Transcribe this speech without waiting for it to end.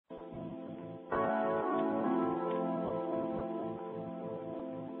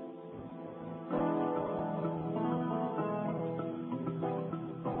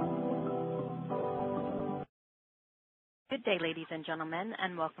Good day, ladies and gentlemen,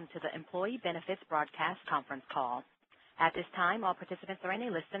 and welcome to the Employee Benefits Broadcast Conference Call. At this time, all participants are in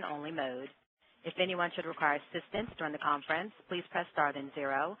a listen-only mode. If anyone should require assistance during the conference, please press star then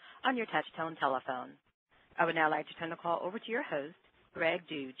zero on your touch-tone telephone. I would now like to turn the call over to your host, Greg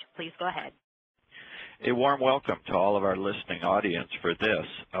Duge. Please go ahead. A warm welcome to all of our listening audience for this,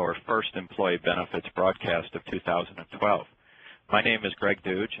 our first Employee Benefits Broadcast of 2012. My name is Greg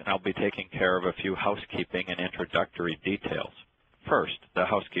Duge, and I'll be taking care of a few housekeeping and introductory details. First, the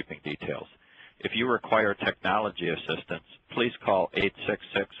housekeeping details. If you require technology assistance, please call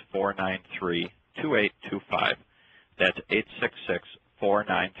 866-493-2825. That's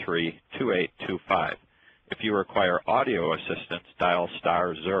 866-493-2825. If you require audio assistance, dial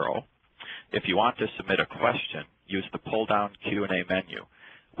 *0. If you want to submit a question, use the pull-down Q&A menu.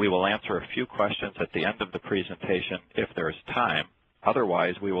 We will answer a few questions at the end of the presentation if there is time.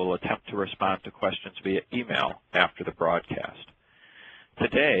 Otherwise, we will attempt to respond to questions via email after the broadcast.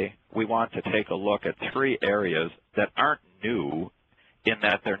 Today, we want to take a look at three areas that aren't new in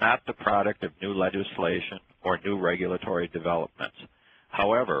that they're not the product of new legislation or new regulatory developments.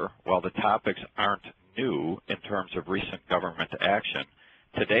 However, while the topics aren't new in terms of recent government action,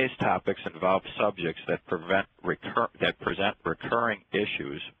 today's topics involve subjects that present recurring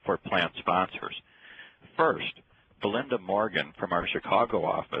issues for plan sponsors. First, Belinda Morgan from our Chicago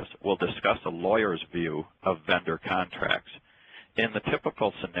office will discuss a lawyer's view of vendor contracts. In the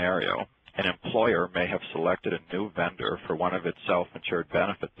typical scenario, an employer may have selected a new vendor for one of its self-insured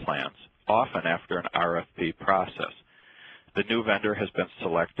benefit plans, often after an RFP process. The new vendor has been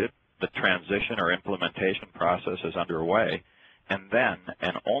selected, the transition or implementation process is underway, and then,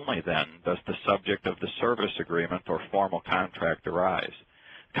 and only then, does the subject of the service agreement or formal contract arise.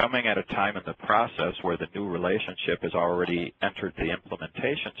 Coming at a time in the process where the new relationship has already entered the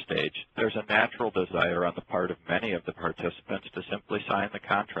implementation stage, there's a natural desire on the part of many of the participants to simply sign the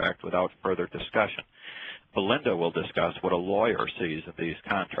contract without further discussion. Belinda will discuss what a lawyer sees in these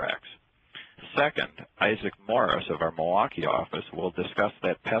contracts. Second, Isaac Morris of our Milwaukee office will discuss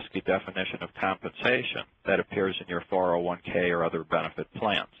that pesky definition of compensation that appears in your 401k or other benefit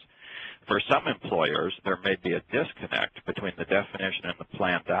plans. For some employers, there may be a disconnect between the definition in the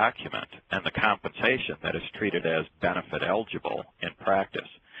plan document and the compensation that is treated as benefit eligible in practice.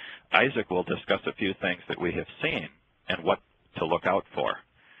 Isaac will discuss a few things that we have seen and what to look out for.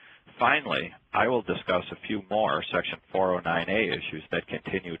 Finally, I will discuss a few more Section 409A issues that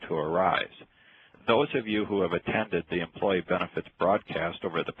continue to arise. Those of you who have attended the Employee Benefits broadcast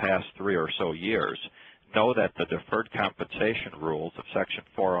over the past 3 or so years know that the deferred compensation rules of Section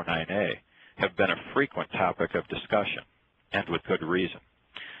 409A have been a frequent topic of discussion, and with good reason.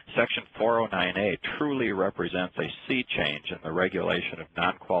 Section 409A truly represents a sea change in the regulation of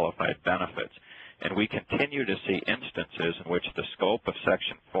non-qualified benefits, and we continue to see instances in which the scope of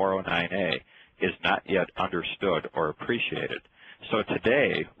Section 409A is not yet understood or appreciated. So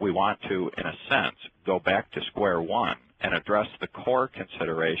today, we want to, in a sense, go back to square one and address the core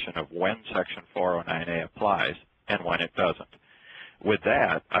consideration of when Section 409A applies and when it doesn't. With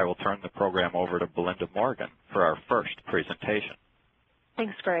that, I will turn the program over to Belinda Morgan for our first presentation.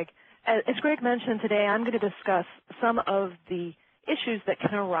 Thanks, Greg. As Greg mentioned today, I'm going to discuss some of the issues that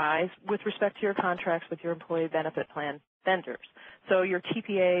can arise with respect to your contracts with your employee benefit plan vendors. So your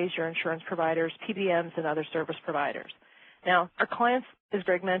TPAs, your insurance providers, PBMs, and other service providers. Now, our clients, as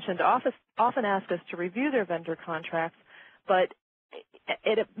Greg mentioned, often ask us to review their vendor contracts, but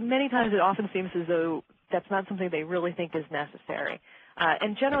many times it often seems as though that's not something they really think is necessary.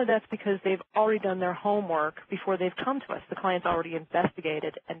 And generally that's because they've already done their homework before they've come to us. The client's already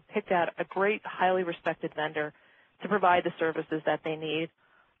investigated and picked out a great, highly respected vendor to provide the services that they need.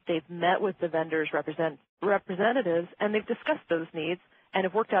 They've met with the vendor's representatives, and they've discussed those needs and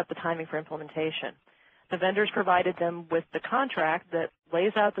have worked out the timing for implementation. The vendor's provided them with the contract that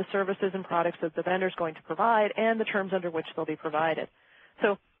lays out the services and products that the vendor's going to provide and the terms under which they'll be provided.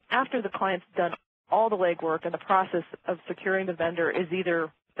 So after the client's done all the legwork and the process of securing the vendor is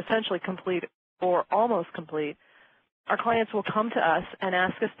either essentially complete or almost complete, our clients will come to us and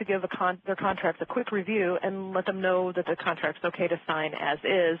ask us to give their contracts a quick review and let them know that the contract's okay to sign as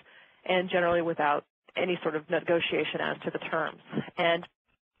is, and generally without any sort of negotiation as to the terms. And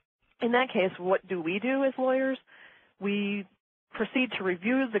in that case, what do we do as lawyers? We proceed to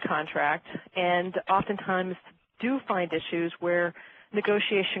review the contract and oftentimes do find issues where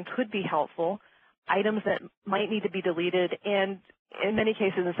negotiation could be helpful, items that might need to be deleted, and in many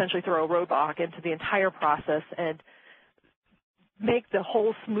cases essentially throw a roadblock into the entire process and make the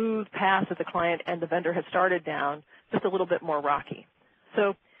whole smooth path that the client and the vendor had started down just a little bit more rocky.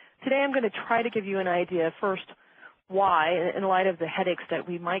 So today I'm going to try to give you an idea first why, in light of the headaches that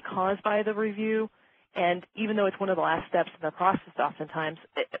we might cause by the review, and even though it's one of the last steps in the process oftentimes,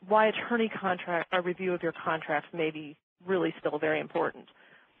 why attorney review of your contracts may be really still very important.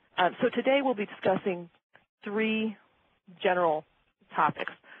 So today we'll be discussing 3 general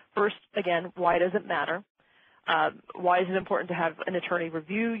topics. First, again, why does it matter? Why is it important to have an attorney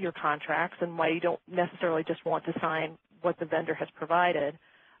review your contracts, and why you don't necessarily just want to sign what the vendor has provided.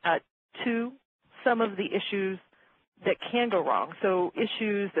 2, some of the issues that can go wrong. So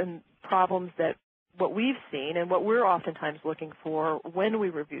issues and problems that what we've seen and what we're oftentimes looking for when we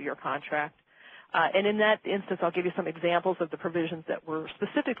review your contract. And in that instance, I'll give you some examples of the provisions that we're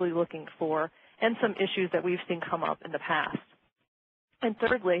specifically looking for and some issues that we've seen come up in the past. And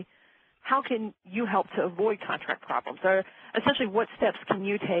thirdly, how can you help to avoid contract problems? Or essentially, what steps can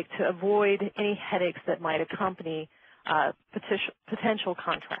you take to avoid any headaches that might accompany potential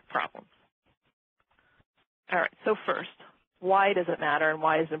contract problems? All right, so first, why does it matter and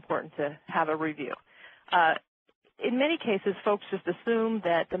why is it important to have a review? In many cases, folks just assume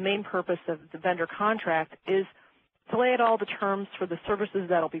that the main purpose of the vendor contract is to lay out all the terms for the services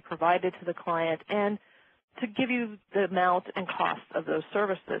that will be provided to the client and to give you the amount and cost of those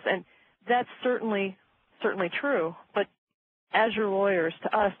services. And that's certainly true, but as your lawyers,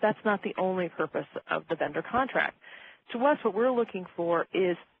 to us, that's not the only purpose of the vendor contract. To us, what we're looking for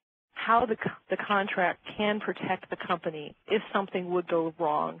is how the contract can protect the company if something would go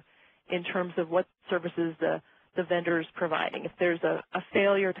wrong in terms of what services the vendor is providing. If there's a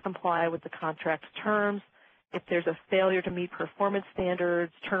failure to comply with the contract's terms, if there's a failure to meet performance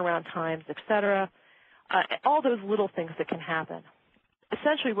standards, turnaround times, et cetera, all those little things that can happen.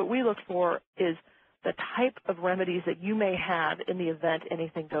 Essentially, what we look for is the type of remedies that you may have in the event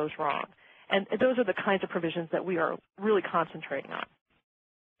anything goes wrong. And those are the kinds of provisions that we are really concentrating on.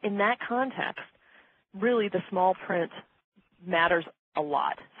 In that context, really the small print matters a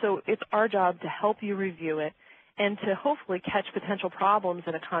lot. So it's our job to help you review it and to hopefully catch potential problems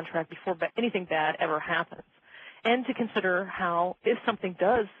in a contract before anything bad ever happens, and to consider how, if something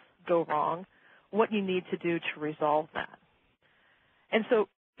does go wrong, what you need to do to resolve that. And so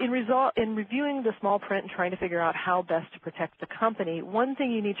in reviewing the small print and trying to figure out how best to protect the company, one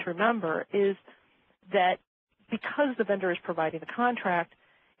thing you need to remember is that because the vendor is providing the contract,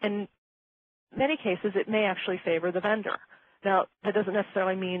 in many cases it may actually favor the vendor. Now, that doesn't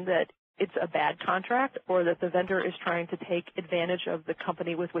necessarily mean that it's a bad contract or that the vendor is trying to take advantage of the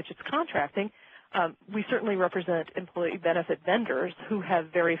company with which it's contracting. We certainly represent employee benefit vendors who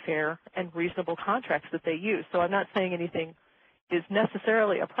have very fair and reasonable contracts that they use. So I'm not saying anything is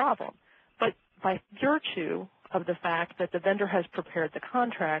necessarily a problem. But by virtue of the fact that the vendor has prepared the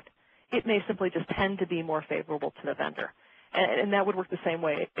contract, it may simply just tend to be more favorable to the vendor. And that would work the same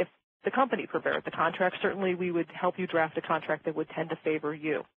way if the company prepared the contract. Certainly we would help you draft a contract that would tend to favor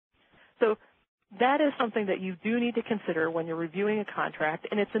you. So that is something that you do need to consider when you're reviewing a contract,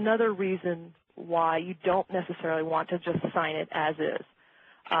 and it's another reason why you don't necessarily want to just sign it as is.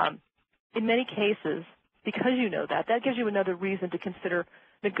 In many cases, because you know that gives you another reason to consider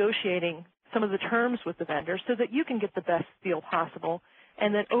negotiating some of the terms with the vendor so that you can get the best deal possible,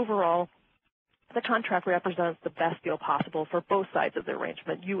 and that overall the contract represents the best deal possible for both sides of the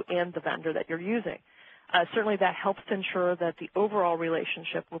arrangement, you and the vendor that you're using. Certainly that helps to ensure that the overall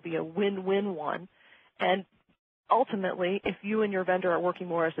relationship will be a win-win one, and ultimately, if you and your vendor are working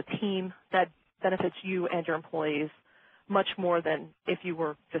more as a team, that benefits you and your employees much more than if you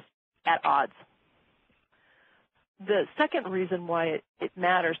were just at odds. The second reason why it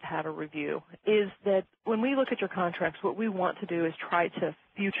matters to have a review is that when we look at your contracts, what we want to do is try to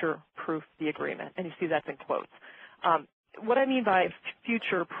future-proof the agreement, and you see that's in quotes. What I mean by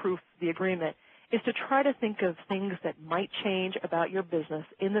future-proof the agreement is to try to think of things that might change about your business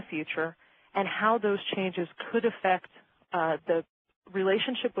in the future and how those changes could affect the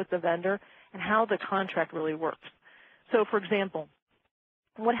relationship with the vendor and how the contract really works. So, for example,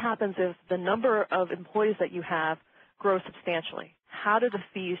 what happens if the number of employees that you have grows substantially? How do the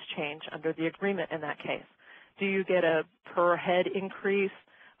fees change under the agreement in that case? Do you get a per head increase?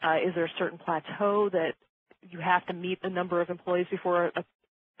 Is there a certain plateau that you have to meet the number of employees before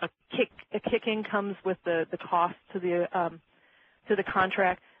a kick-in comes with the cost to the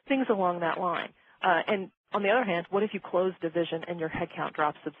contract? Things along that line. And on the other hand, what if you close division and your headcount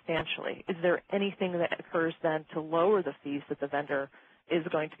drops substantially? Is there anything that occurs then to lower the fees that the vendor is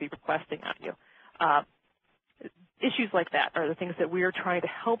going to be requesting of you? Issues like that are the things that we are trying to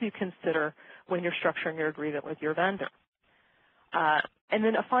help you consider when you're structuring your agreement with your vendor. And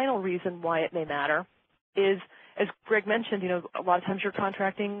then a final reason why it may matter is, as Greg mentioned, a lot of times you're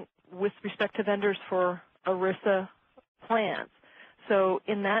contracting with respect to vendors for ERISA plans. So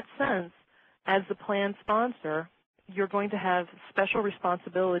in that sense, as the plan sponsor, you're going to have special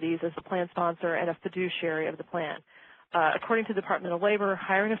responsibilities as the plan sponsor and a fiduciary of the plan. According to the Department of Labor,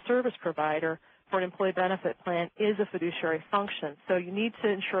 hiring a service provider for an employee benefit plan is a fiduciary function. So you need to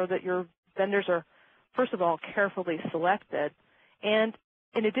ensure that your vendors are, first of all, carefully selected, and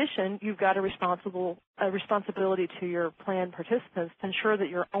in addition, you've got a responsibility to your plan participants to ensure that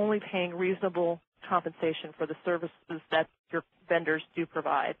you're only paying reasonable compensation for the services that your vendors do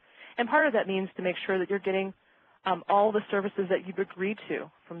provide. And part of that means to make sure that you're getting all the services that you've agreed to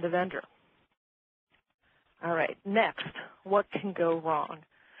from the vendor. All right, next, what can go wrong?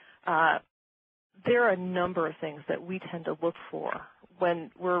 There are a number of things that we tend to look for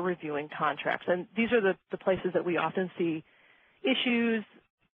when we're reviewing contracts, and these are the places that we often see issues,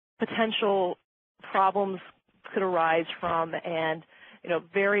 potential problems could arise from, and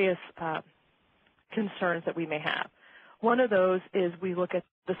various concerns that we may have. One of those is we look at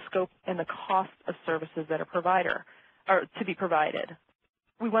the scope and the cost of services that are to be provided.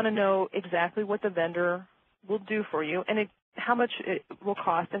 We want to know exactly what the vendor will do for you and how much it will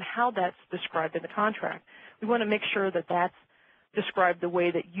cost and how that's described in the contract. We want to make sure that that's described the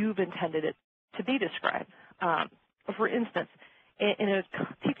way that you've intended it to be described. For instance, in a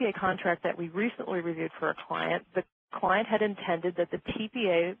TPA contract that we recently reviewed for a client, the client had intended that the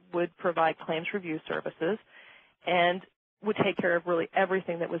TPA would provide claims review services and would take care of really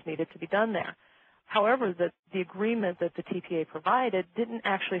everything that was needed to be done there. However, the agreement that the TPA provided didn't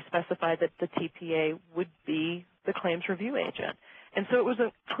actually specify that the TPA would be the claims review agent. And so it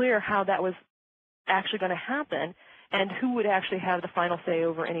wasn't clear how that was actually going to happen and who would actually have the final say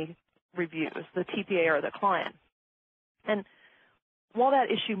over any reviews, the TPA or the client. And while that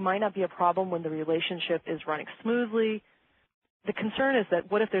issue might not be a problem when the relationship is running smoothly, the concern is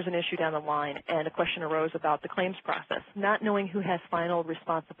that what if there's an issue down the line and a question arose about the claims process? Not knowing who has final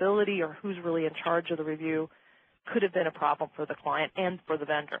responsibility or who's really in charge of the review could have been a problem for the client and for the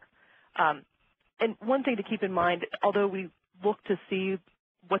vendor. And one thing to keep in mind, although we look to see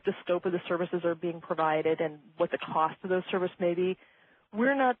what the scope of the services are being provided and what the cost of those services may be,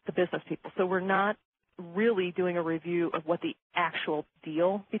 we're not the business people, so we're not really doing a review of what the actual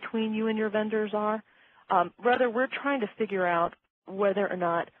deal between you and your vendors are. Rather, we're trying to figure out whether or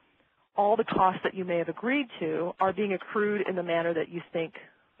not all the costs that you may have agreed to are being accrued in the manner that you think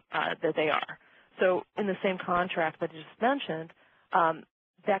that they are. So in the same contract that I just mentioned,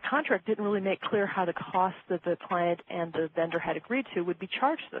 that contract didn't really make clear how the costs that the client and the vendor had agreed to would be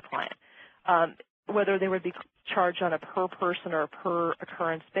charged to the client, whether they would be charged on a per person or a per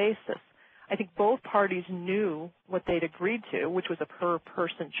occurrence basis. I think both parties knew what they'd agreed to, which was a per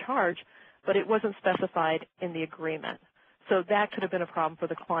person charge, but it wasn't specified in the agreement. So that could have been a problem for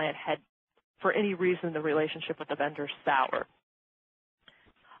the client had, for any reason, the relationship with the vendor soured.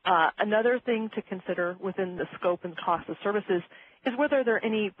 Another thing to consider within the scope and cost of services is whether there are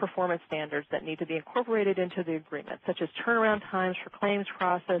any performance standards that need to be incorporated into the agreement, such as turnaround times for claims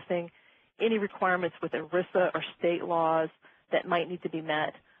processing, any requirements with ERISA or state laws that might need to be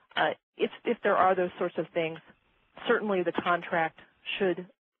met. If there are those sorts of things, certainly the contract should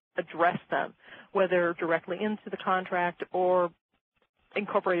address them, whether directly into the contract or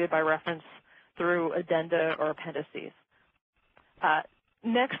incorporated by reference through addenda or appendices.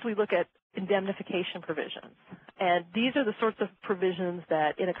 Next, we look at indemnification provisions. And these are the sorts of provisions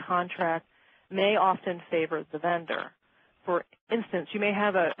that in a contract may often favor the vendor. For instance, you may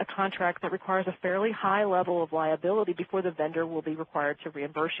have a contract that requires a fairly high level of liability before the vendor will be required to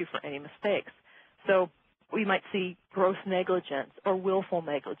reimburse you for any mistakes. So we might see gross negligence or willful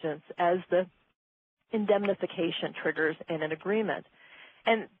negligence as the indemnification triggers in an agreement.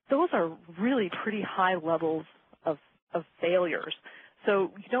 And those are really pretty high levels of failures.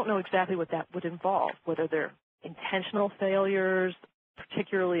 So you don't know exactly what that would involve, whether they're intentional failures,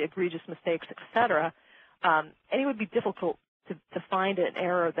 particularly egregious mistakes, et cetera. And it would be difficult to find an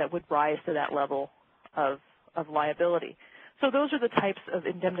error that would rise to that level of liability. So those are the types of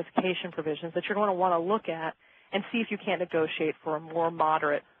indemnification provisions that you're going to want to look at and see if you can't negotiate for a more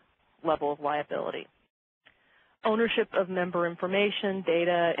moderate level of liability. Ownership of member information,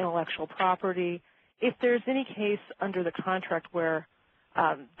 data, intellectual property. If there's any case under the contract where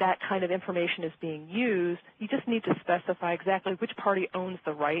that kind of information is being used, you just need to specify exactly which party owns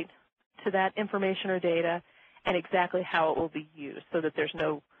the right to that information or data and exactly how it will be used so that there's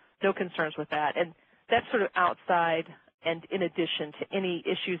no concerns with that. And that's sort of outside and in addition to any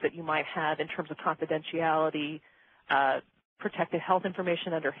issues that you might have in terms of confidentiality, protected health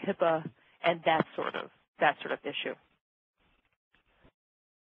information under HIPAA, and that sort of issue.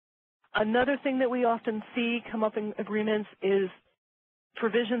 Another thing that we often see come up in agreements is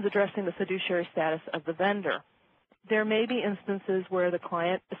provisions addressing the fiduciary status of the vendor. There may be instances where the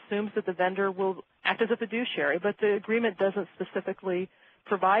client assumes that the vendor will act as a fiduciary, but the agreement doesn't specifically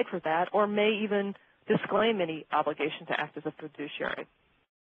provide for that or may even disclaim any obligation to act as a fiduciary.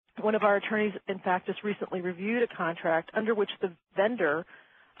 One of our attorneys, in fact, just recently reviewed a contract under which the vendor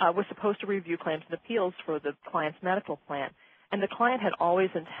was supposed to review claims and appeals for the client's medical plan, and the client had always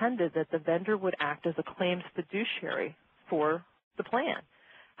intended that the vendor would act as a claims fiduciary for the plan.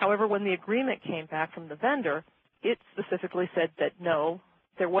 However, when the agreement came back from the vendor, it specifically said that no,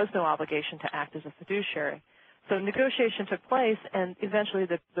 there was no obligation to act as a fiduciary. So negotiation took place, and eventually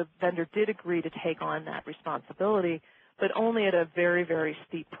the vendor did agree to take on that responsibility, but only at a very, very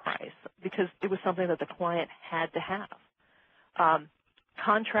steep price because it was something that the client had to have.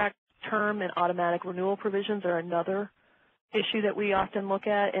 Contract term and automatic renewal provisions are another issue that we often look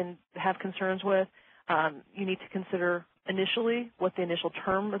at and have concerns with. You need to consider initially what the initial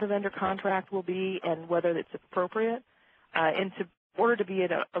term of the vendor contract will be and whether it's appropriate. In order to be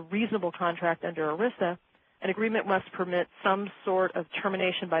a reasonable contract under ERISA, an agreement must permit some sort of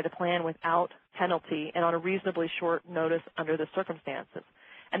termination by the plan without penalty and on a reasonably short notice under the circumstances.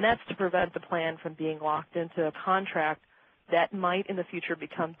 And that's to prevent the plan from being locked into a contract that might in the future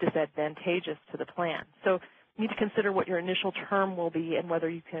become disadvantageous to the plan. So you need to consider what your initial term will be and whether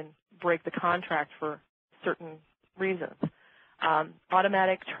you can break the contract for certain reasons.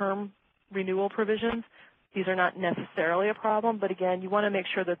 Automatic term renewal provisions, these are not necessarily a problem, but again, you want to make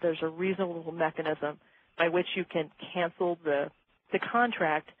sure that there's a reasonable mechanism by which you can cancel the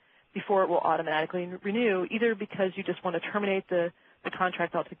contract before it will automatically renew, either because you just want to terminate the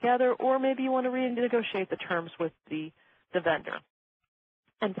contract altogether or maybe you want to renegotiate the terms with the vendor.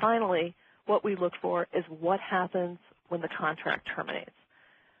 And finally, what we look for is what happens when the contract terminates.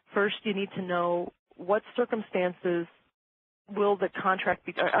 First, you need to know what circumstances will the contract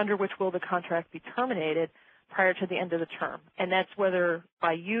be, under which will the contract be terminated prior to the end of the term, and that's whether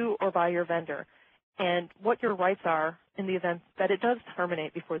by you or by your vendor, and what your rights are in the event that it does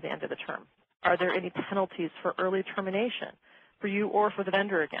terminate before the end of the term. Are there any penalties for early termination for you or for the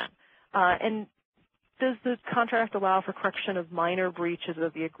vendor again? And does the contract allow for correction of minor breaches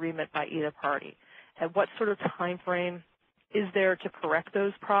of the agreement by either party? And what sort of time frame is there to correct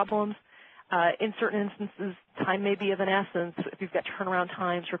those problems? In certain instances, time may be of an essence if you've got turnaround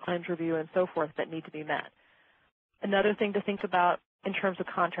times for claims review and so forth that need to be met. Another thing to think about in terms of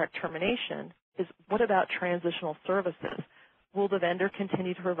contract termination is what about transitional services? Will the vendor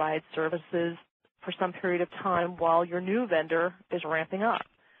continue to provide services for some period of time while your new vendor is ramping up?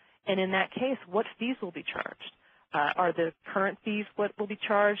 And in that case, what fees will be charged? Are the current fees what will be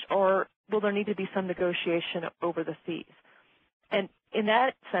charged, or will there need to be some negotiation over the fees? And in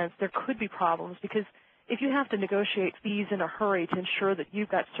that sense, there could be problems because if you have to negotiate fees in a hurry to ensure that you've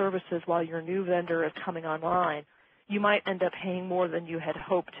got services while your new vendor is coming online, you might end up paying more than you had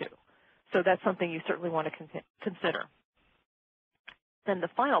hoped to. So that's something you certainly want to consider. Then the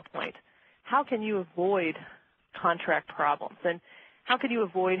final point, how can you avoid contract problems? And how can you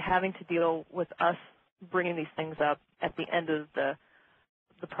avoid having to deal with us bringing these things up at the end of the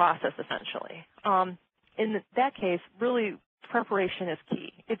process, essentially? In that case, really, preparation is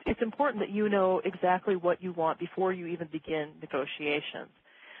key. It's important that you know exactly what you want before you even begin negotiations.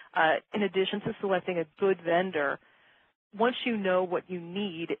 In addition to selecting a good vendor, once you know what you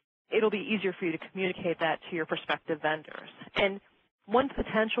need, it'll be easier for you to communicate that to your prospective vendors. And one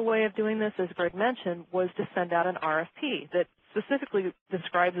potential way of doing this, as Greg mentioned, was to send out an RFP that specifically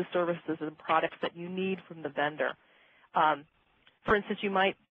describes the services and products that you need from the vendor. For instance, you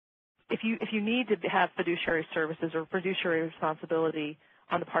might, if you need to have fiduciary services or fiduciary responsibility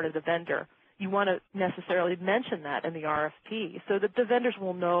on the part of the vendor, you want to necessarily mention that in the RFP so that the vendors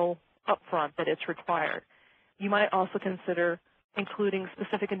will know upfront that it's required. You might also consider including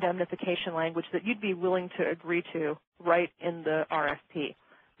specific indemnification language that you'd be willing to agree to right in the RFP.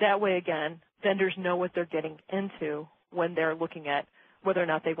 That way, again, vendors know what they're getting into when they're looking at whether or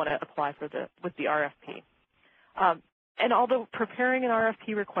not they want to apply for with the RFP. And although preparing an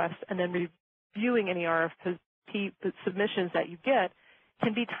RFP request and then reviewing any RFP submissions that you get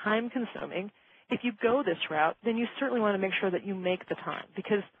can be time-consuming, if you go this route, then you certainly want to make sure that you make the time,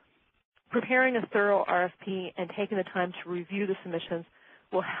 because preparing a thorough RFP and taking the time to review the submissions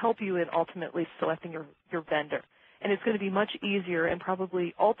will help you in ultimately selecting your vendor. And it's going to be much easier and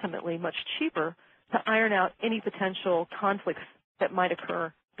probably ultimately much cheaper to iron out any potential conflicts that might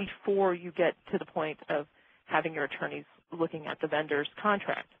occur before you get to the point of having your attorneys looking at the vendor's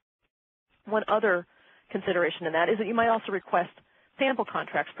contract. One other consideration in that is that you might also request sample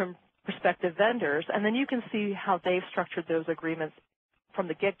contracts from prospective vendors, and then you can see how they've structured those agreements from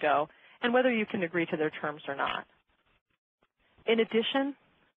the get-go and whether you can agree to their terms or not. In addition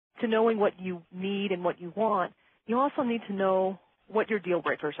to knowing what you need and what you want, you also need to know what your deal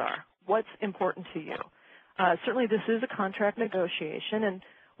breakers are, what's important to you. Certainly this is a contract negotiation, and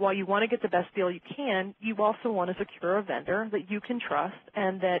while you want to get the best deal you can, you also want to secure a vendor that you can trust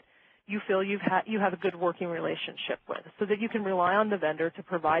and that you feel you have a good working relationship with, so that you can rely on the vendor to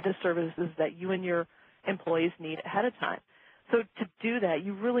provide the services that you and your employees need ahead of time. So to do that,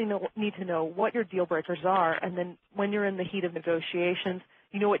 you really need to know what your deal breakers are, and then when you're in the heat of negotiations,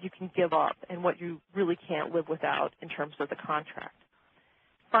 you know what you can give up and what you really can't live without in terms of the contract.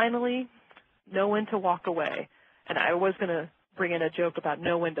 Finally, know when to walk away. And I was going to bring in a joke about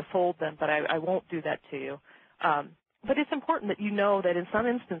know when to fold them, but I won't do that to you. But it's important that you know that in some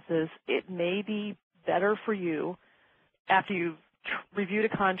instances, it may be better for you after you've reviewed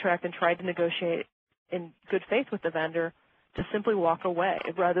a contract and tried to negotiate in good faith with the vendor to simply walk away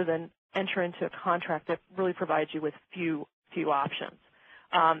rather than enter into a contract that really provides you with few options.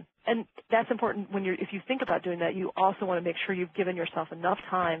 And that's important if you think about doing that. You also want to make sure you've given yourself enough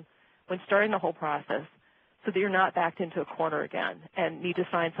time when starting the whole process so that you're not backed into a corner again and need to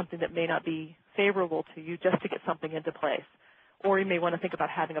sign something that may not be favorable to you just to get something into place. Or you may want to think about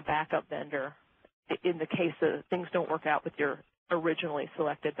having a backup vendor in the case that things don't work out with your originally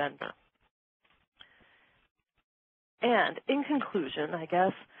selected vendor. And in conclusion, I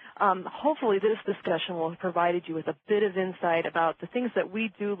guess, hopefully this discussion will have provided you with a bit of insight about the things that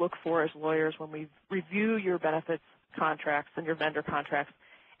we do look for as lawyers when we review your benefits contracts and your vendor contracts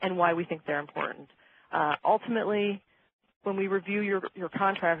and why we think they're important. Ultimately, when we review your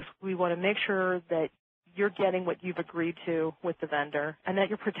contracts, we want to make sure that you're getting what you've agreed to with the vendor and that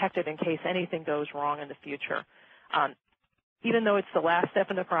you're protected in case anything goes wrong in the future. Even though it's the last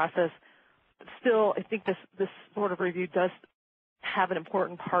step in the process, still, I think this sort of review does have an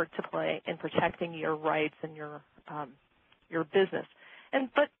important part to play in protecting your rights and your business.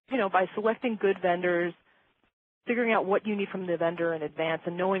 But by selecting good vendors, figuring out what you need from the vendor in advance,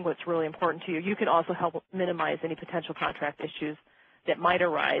 and knowing what's really important to you, you can also help minimize any potential contract issues that might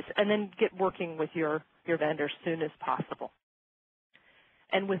arise, and then get working with your vendor as soon as possible.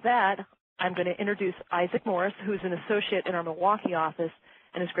 And with that, I'm going to introduce Isaac Morris, who's an associate in our Milwaukee office,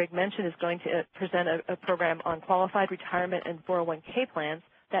 and as Greg mentioned, is going to present a program on qualified retirement and 401k plans,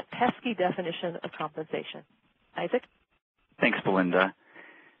 that pesky definition of compensation. Isaac? Thanks, Belinda.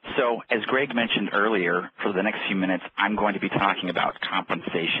 So as Greg mentioned earlier, for the next few minutes, I'm going to be talking about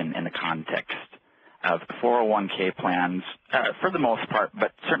compensation in the context of 401k plans for the most part,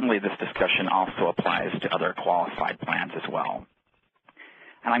 but certainly this discussion also applies to other qualified plans as well.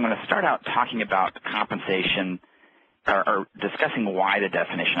 And I'm going to start out talking about compensation or discussing why the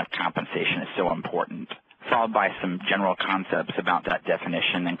definition of compensation is so important, followed by some general concepts about that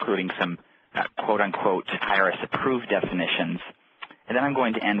definition, including some quote-unquote IRS-approved definitions. And then I'm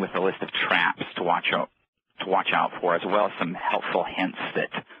going to end with a list of traps to watch out for, as well as some helpful hints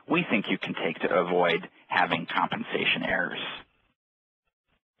that we think you can take to avoid having compensation errors.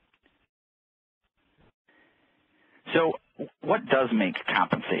 So what does make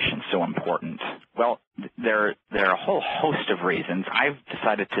compensation so important? Well, there are a whole host of reasons. I've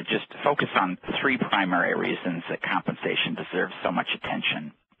decided to just focus on three primary reasons that compensation deserves so much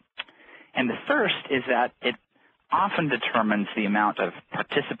attention. And the first is that it often determines the amount of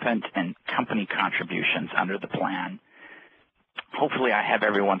participant and company contributions under the plan. Hopefully I have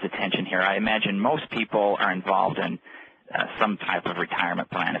everyone's attention here. I imagine most people are involved in some type of retirement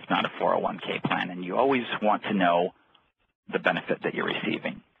plan, if not a 401k plan, and you always want to know the benefit that you're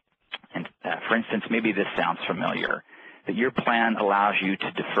receiving. And for instance, maybe this sounds familiar, that your plan allows you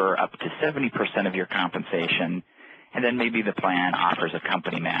to defer up to 70% of your compensation, and then maybe the plan offers a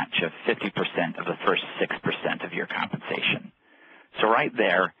company match of 50% of the first 6% of your compensation. So right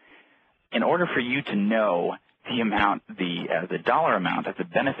there, in order for you to know the amount, the dollar amount of the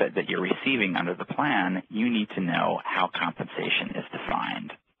benefit that you're receiving under the plan, you need to know how compensation is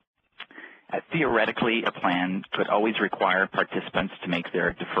defined. Theoretically, a plan could always require participants to make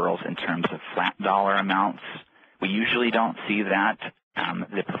their deferrals in terms of flat dollar amounts. We usually don't see that.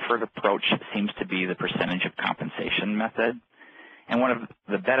 The preferred approach seems to be the percentage of compensation method. And one of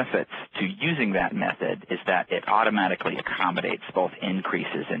the benefits to using that method is that it automatically accommodates both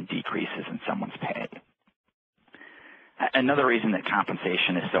increases and decreases in someone's pay. Another reason that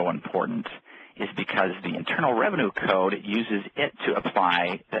compensation is so important is because the Internal Revenue Code uses it to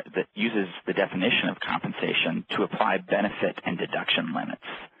apply, that uses the definition of compensation to apply benefit and deduction limits.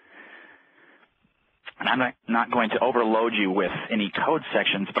 And I'm not going to overload you with any code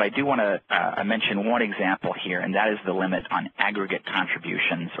sections, but I do want to mention one example here, and that is the limit on aggregate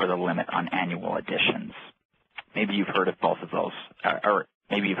contributions or the limit on annual additions. Maybe you've heard of both of those, or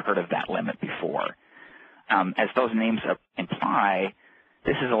maybe you've heard of that limit before. As those names imply,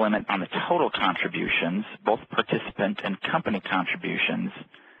 this is a limit on the total contributions, both participant and company contributions,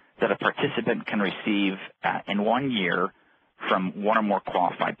 that a participant can receive in 1 year from one or more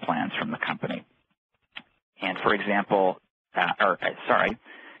qualified plans from the company. And for example,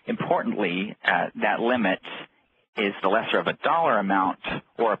 importantly, that limit is the lesser of a dollar amount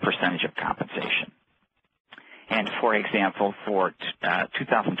or a percentage of compensation. And for example, for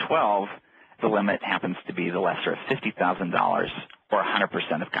 2012, the limit happens to be the lesser of $50,000 or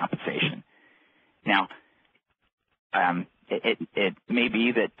 100% of compensation. Now, it may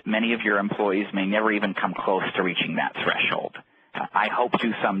be that many of your employees may never even come close to reaching that threshold. I hope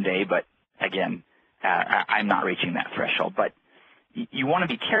to someday, but again, I'm not reaching that threshold. But you want to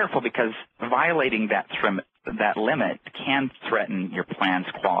be careful because violating that limit can threaten your plan's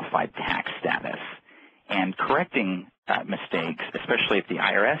qualified tax status. And correcting mistakes, especially if the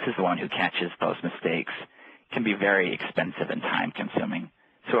IRS is the one who catches those mistakes, can be very expensive and time-consuming.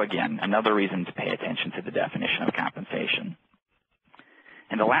 So again, another reason to pay attention to the definition of compensation.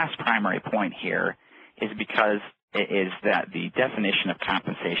 And the last primary point here is that the definition of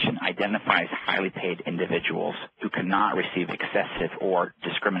compensation identifies highly paid individuals who cannot receive excessive or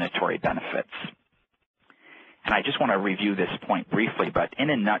discriminatory benefits. And I just want to review this point briefly, but in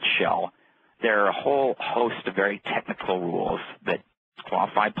a nutshell, there are a whole host of very technical rules that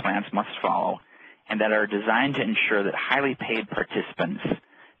qualified plans must follow and that are designed to ensure that highly paid participants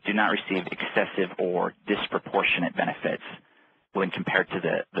do not receive excessive or disproportionate benefits when compared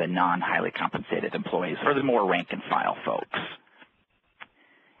to the non-highly compensated employees or the more rank-and-file folks.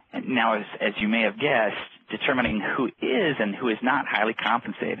 And now, as you may have guessed, determining who is and who is not highly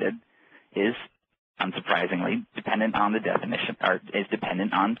compensated is, unsurprisingly, dependent on the definition, or is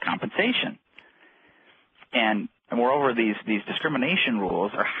dependent on compensation. And moreover, these discrimination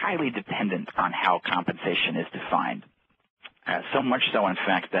rules are highly dependent on how compensation is defined. So much so, in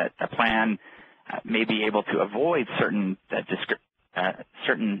fact, that a plan may be able to avoid certain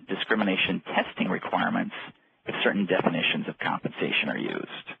discrimination testing requirements if certain definitions of compensation are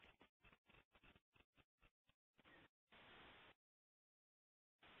used.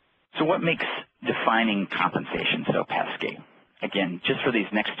 So what makes defining compensation so pesky? Again, just for these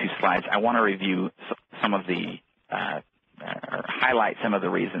next two slides, I want to review some of the, or highlight some of the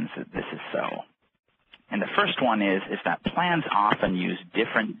reasons that this is so. And the first one is that plans often use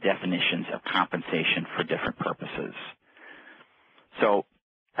different definitions of compensation for different purposes. So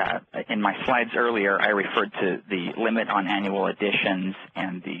in my slides earlier, I referred to the limit on annual additions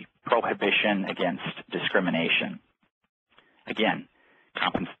and the prohibition against discrimination. Again,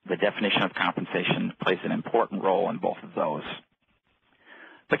 the definition of compensation plays an important role in both of those.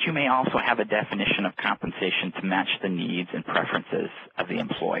 But you may also have a definition of compensation to match the needs and preferences of the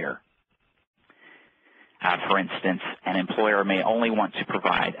employer. For instance, an employer may only want to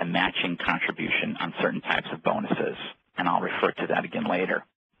provide a matching contribution on certain types of bonuses, and I'll refer to that again later.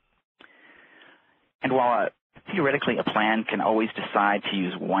 And while theoretically a plan can always decide to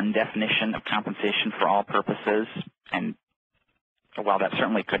use one definition of compensation for all purposes, and while that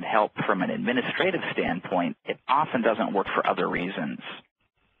certainly could help from an administrative standpoint, it often doesn't work for other reasons.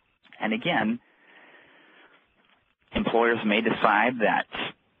 And again, employers may decide that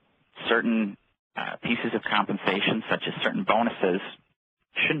certain pieces of compensation, such as certain bonuses,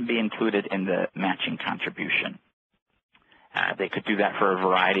 shouldn't be included in the matching contribution. They could do that for a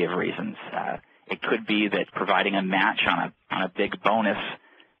variety of reasons. It could be that providing a match on a big bonus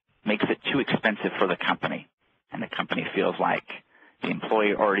makes it too expensive for the company, and the company feels like the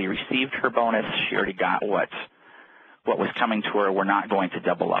employee already received her bonus, she already got what was coming to her, we're not going to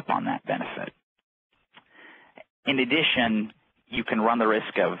double up on that benefit. In addition, you can run the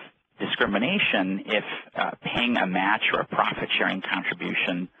risk of discrimination if paying a match or a profit-sharing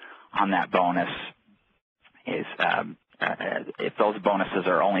contribution on that bonus is if those bonuses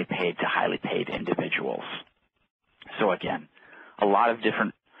are only paid to highly paid individuals. So again, a lot of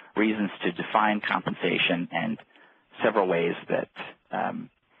different reasons to define compensation and several ways that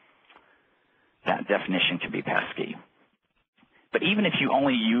that definition can be pesky. But even if you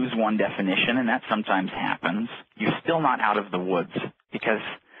only use one definition, and that sometimes happens, you're still not out of the woods because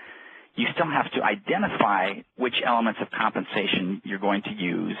you still have to identify which elements of compensation you're going to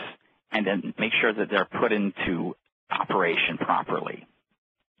use and then make sure that they're put into operation properly.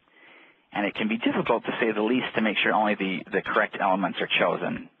 And it can be difficult, to say the least, to make sure only the correct elements are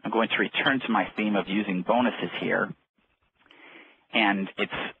chosen. I'm going to return to my theme of using bonuses here. And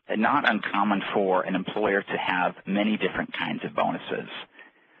it's not uncommon for an employer to have many different kinds of bonuses,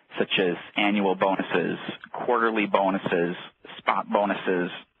 such as annual bonuses, quarterly bonuses, spot bonuses,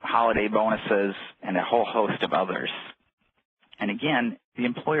 holiday bonuses, and a whole host of others. And again, the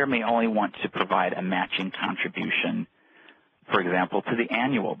employer may only want to provide a matching contribution, for example, to the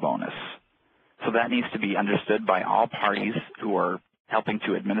annual bonus. So that needs to be understood by all parties who are helping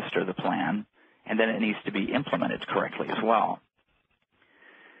to administer the plan, and then it needs to be implemented correctly as well.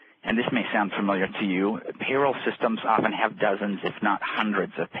 And this may sound familiar to you. Payroll systems often have dozens, if not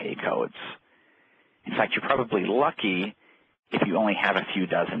hundreds, of pay codes. In fact, you're probably lucky if you only have a few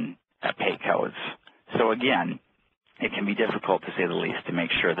dozen pay codes. So again, it can be difficult, to say the least, to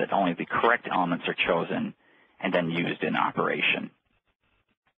make sure that only the correct elements are chosen and then used in operation.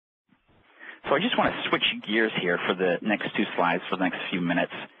 So I just want to switch gears here for the next two slides, for the next few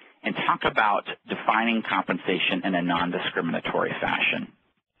minutes, and talk about defining compensation in a non-discriminatory fashion.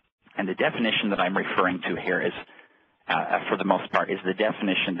 And the definition that I'm referring to here is, for the most part, is the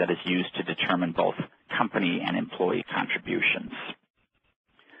definition that is used to determine both company and employee contributions.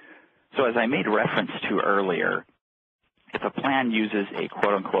 So as I made reference to earlier, if a plan uses a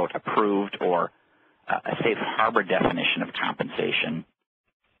quote-unquote approved or a safe harbor definition of compensation,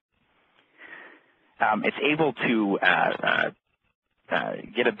 it's able to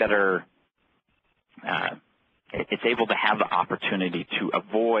get a better, it's able to have the opportunity to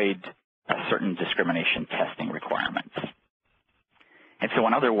avoid certain discrimination testing requirements. And so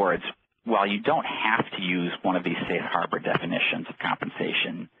in other words, while you don't have to use one of these safe harbor definitions of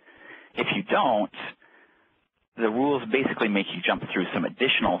compensation, if you don't, the rules basically make you jump through some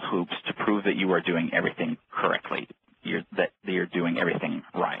additional hoops to prove that you are doing everything correctly, that you're doing everything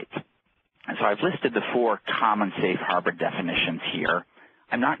right. And so I've listed the 4 common safe harbor definitions here.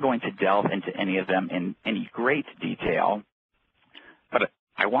 I'm not going to delve into any of them in any great detail, but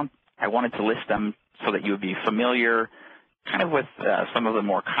I wanted to list them so that you would be familiar kind of with some of the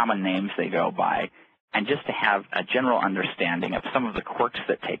more common names they go by, and just to have a general understanding of some of the quirks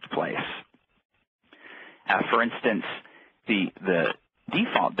that take place. For instance, the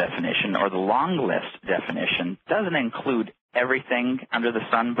default definition, or the long list definition, doesn't include everything under the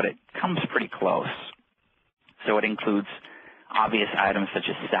sun, but it comes pretty close. So it includes obvious items such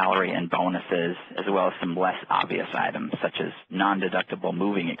as salary and bonuses, as well as some less obvious items such as non-deductible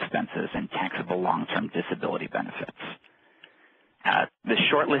moving expenses and taxable long-term disability benefits. The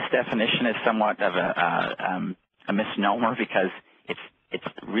short list definition is somewhat of a misnomer, because it's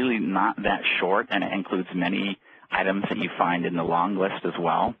really not that short, and it includes many items that you find in the long list as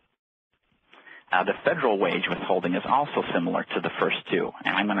well. The federal wage withholding is also similar to the first two,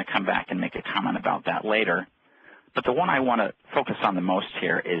 and I'm going to come back and make a comment about that later. But the one I want to focus on the most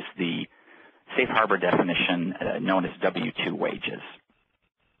here is the safe harbor definition known as W-2 wages.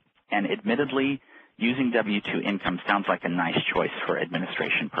 And admittedly, using W-2 income sounds like a nice choice for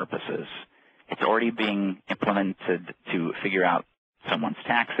administration purposes. It's already being implemented to figure out someone's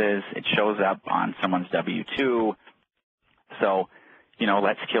taxes. It shows up on someone's W-2. So, you know,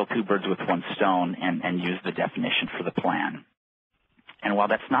 let's kill 2 birds with 1 stone and use the definition for the plan. And while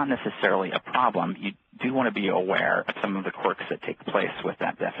that's not necessarily a problem, you do want to be aware of some of the quirks that take place with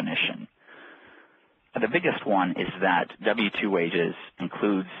that definition. The biggest one is that W-2 wages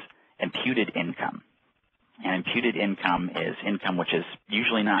includes imputed income. And imputed income is income which is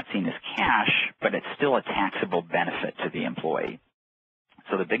usually not seen as cash, but it's still a taxable benefit to the employee.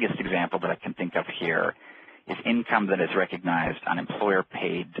 So the biggest example that I can think of here is income that is recognized on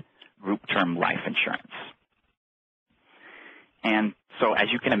employer-paid group term life insurance. And so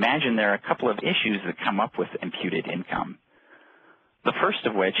as you can imagine, there are a couple of issues that come up with imputed income. The first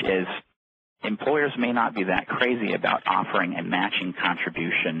of which is employers may not be that crazy about offering a matching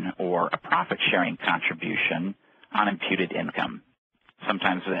contribution or a profit-sharing contribution on imputed income.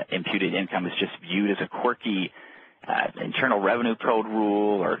 Sometimes the imputed income is just viewed as a quirky Internal Revenue Code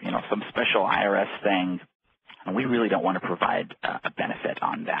rule, or some special IRS thing, and we really don't want to provide a benefit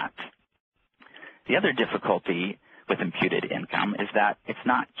on that. The other difficulty with imputed income is that it's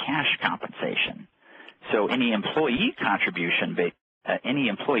not cash compensation. So any employee contributions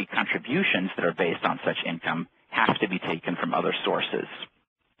that are based on such income have to be taken from other sources.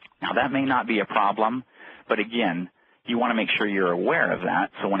 Now, that may not be a problem, but again, you want to make sure you're aware of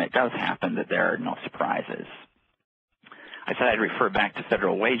that, so when it does happen, that there are no surprises. I said I'd refer back to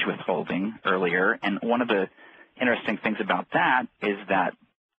federal wage withholding earlier, and one of the interesting things about that is that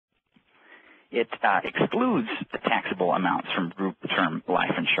it excludes the taxable amounts from group term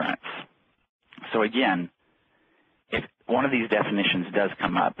life insurance. again, if one of these definitions does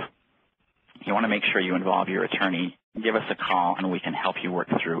come up, you want to make sure you involve your attorney. Give us a call, and we can help you work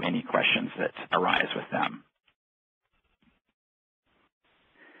through any questions that arise with them.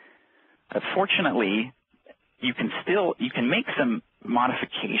 Fortunately, you can make some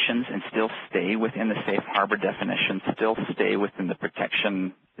modifications and still stay within the safe harbor definition, still stay within the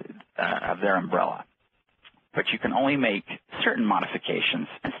protection of their umbrella. But you can only make certain modifications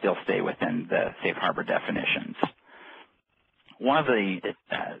and still stay within the safe harbor definitions. One of the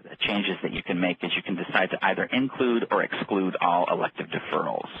changes that you can make is you can decide to either include or exclude all elective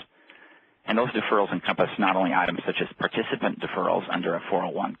deferrals. And those deferrals encompass not only items such as participant deferrals under a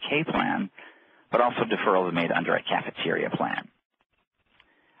 401k plan, but also deferrals made under a cafeteria plan.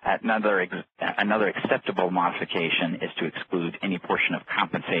 Another acceptable modification is to exclude any portion of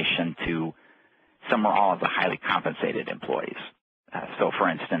compensation to some or all of the highly compensated employees. So, for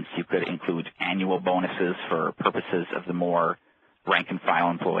instance, you could include annual bonuses for purposes of the more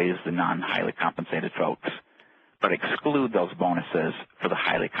rank-and-file employees, the non-highly compensated folks, but exclude those bonuses for the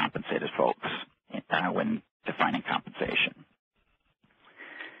highly compensated folks when defining compensation.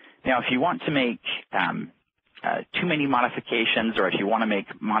 Now, if you want to make too many modifications, or if you want to make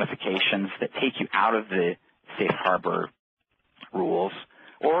modifications that take you out of the safe harbor rules,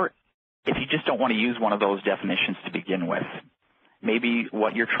 or if you just don't want to use one of those definitions to begin with, maybe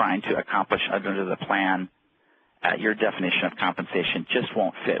what you're trying to accomplish under the plan, your definition of compensation just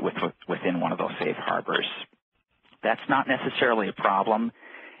won't fit within one of those safe harbors. That's not necessarily a problem.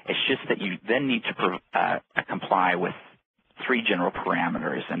 It's just that you then need to comply with three general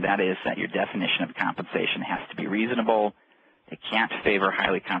parameters, and that is that your definition of compensation has to be reasonable, it can't favor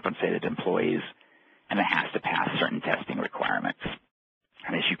highly compensated employees, and it has to pass certain testing requirements.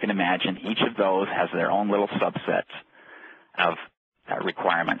 And as you can imagine, each of those has their own little subset of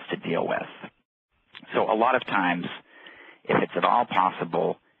requirements to deal with. So a lot of times, if it's at all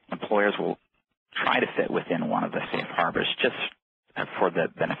possible, employers will try to fit within one of the safe harbors just for the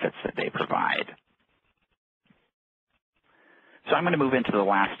benefits that they provide. So I'm going to move into the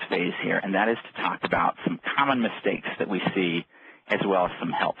last phase here, and that is to talk about some common mistakes that we see as well as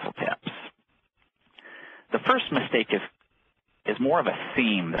some helpful tips. The first mistake is more of a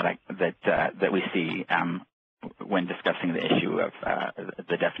theme that we see when discussing the issue of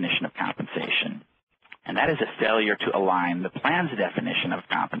the definition of compensation, and that is a failure to align the plan's definition of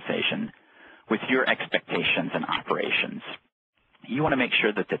compensation with your expectations and operations. You want to make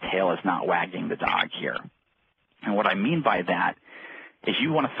sure that the tail is not wagging the dog here. And what I mean by that is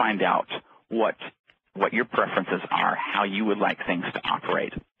you want to find out what your preferences are, how you would like things to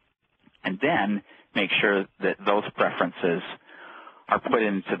operate, and then make sure that those preferences are put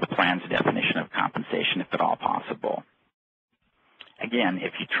into the plan's definition of compensation if at all possible. Again,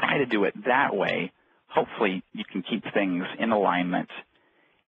 if you try to do it that way, hopefully you can keep things in alignment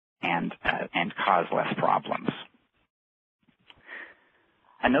and cause less problems.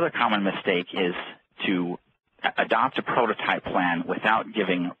 Another common mistake is to adopt a prototype plan without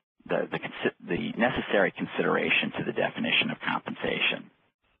giving the necessary consideration to the definition of compensation.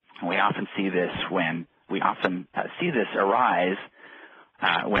 And we often see this arise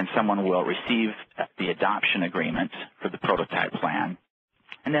when someone will receive the adoption agreement for the prototype plan,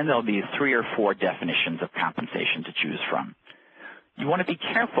 and then there'll be 3 or 4 definitions of compensation to choose from. You want to be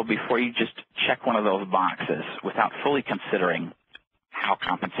careful before you just check one of those boxes without fully considering how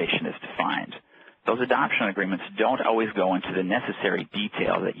compensation is defined. Those adoption agreements don't always go into the necessary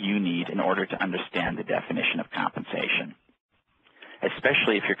detail that you need in order to understand the definition of compensation,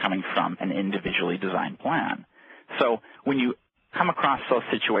 especially if you're coming from an individually designed plan. So when you come across those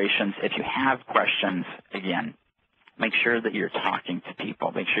situations, if you have questions, again, make sure that you're talking to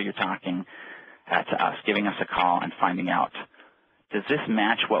people. Make sure you're talking to us, giving us a call and finding out, does this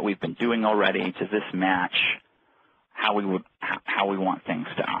match what we've been doing already? Does this match how we want things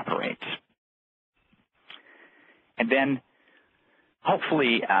to operate? And then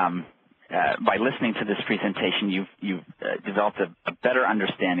hopefully by listening to this presentation, you've developed a better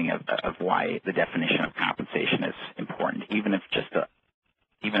understanding of why the definition of compensation is important, even if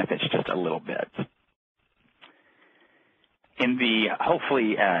it's just a little bit.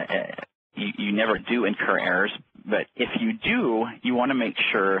 Hopefully you never do incur errors, but if you do, you want to make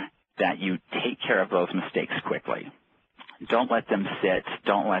sure that you take care of those mistakes quickly. Don't let them sit.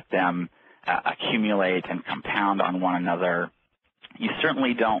 Don't let them accumulate and compound on one another. You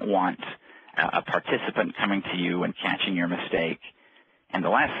certainly don't want a participant coming to you and catching your mistake, and the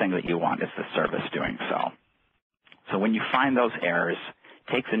last thing that you want is the service doing so. So when you find those errors,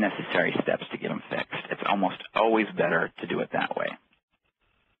 take the necessary steps to get them fixed. It's almost always better to do it that way.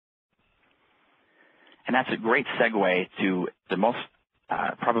 And that's a great segue to the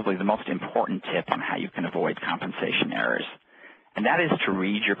probably the most important tip on how you can avoid compensation errors. And that is to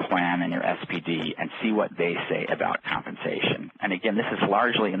read your plan and your SPD and see what they say about compensation. And again, this is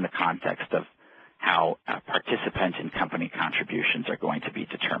largely in the context of how participant and company contributions are going to be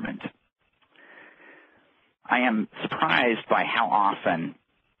determined. I am surprised by how often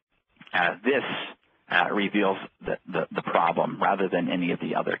this reveals the problem rather than any of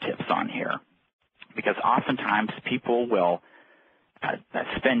the other tips on here. Because oftentimes people will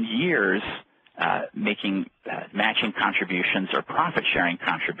spend years making matching contributions or profit-sharing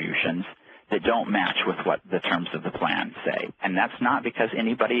contributions that don't match with what the terms of the plan say. And that's not because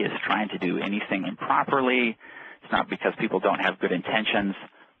anybody is trying to do anything improperly. It's not because people don't have good intentions,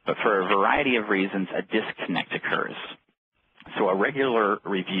 but for a variety of reasons, a disconnect occurs. So a regular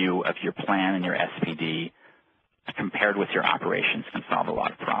review of your plan and your SPD compared with your operations can solve a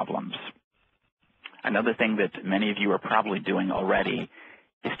lot of problems. Another thing that many of you are probably doing already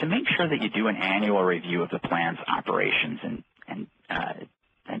is to make sure that you do an annual review of the plan's operations and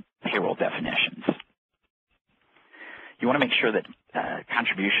payroll definitions. You want to make sure that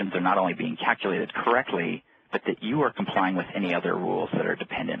contributions are not only being calculated correctly, but that you are complying with any other rules that are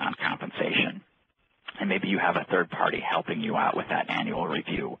dependent on compensation. And maybe you have a third party helping you out with that annual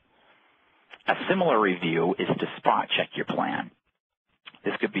review. A similar review is to spot check your plan.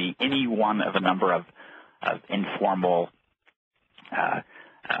 This could be any one of a number of informal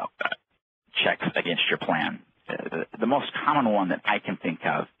checks against your plan. The most common one that I can think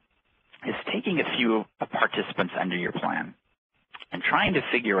of is taking a few participants under your plan and trying to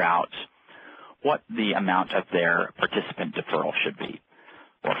figure out what the amount of their participant deferral should be,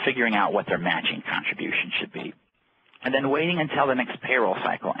 or figuring out what their matching contribution should be, and then waiting until the next payroll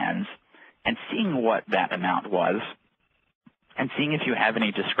cycle ends and seeing what that amount was and seeing if you have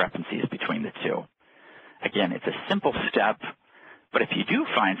any discrepancies between the two. Again, it's a simple step, but if you do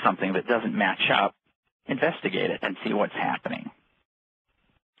find something that doesn't match up, investigate it and see what's happening.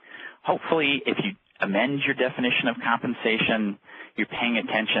 Hopefully, if you amend your definition of compensation, you're paying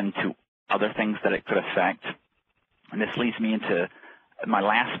attention to other things that it could affect. And this leads me into my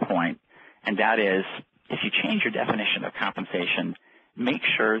last point, and that is, if you change your definition of compensation, make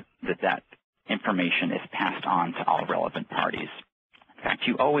sure that that information is passed on to all relevant parties. In fact,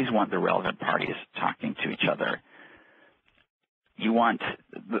 you always want the relevant parties talking to each other. You want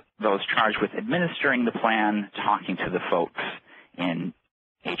those charged with administering the plan talking to the folks in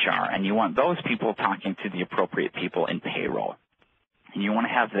HR, and you want those people talking to the appropriate people in payroll. And you want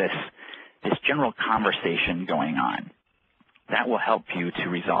to have this general conversation going on. That will help you to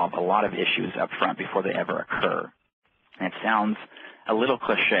resolve a lot of issues up front before they ever occur. And it sounds a little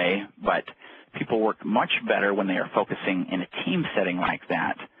cliche, but people work much better when they are focusing in a team setting like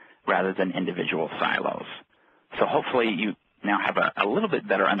that rather than individual silos. So hopefully you now have a little bit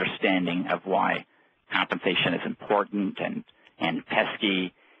better understanding of why compensation is important and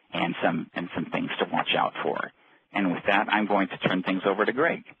pesky and some things to watch out for. And with that, I'm going to turn things over to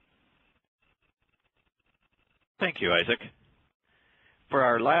Greg. Thank you, Isaac. For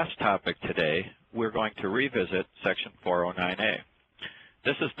our last topic today, we're going to revisit Section 409A.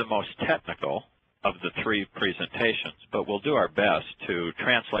 This is the most technical of the three presentations, but we'll do our best to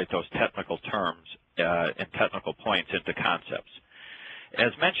translate those technical terms and technical points into concepts.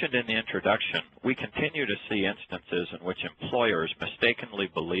 As mentioned in the introduction, we continue to see instances in which employers mistakenly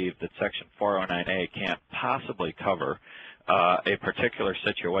believe that Section 409A can't possibly cover a particular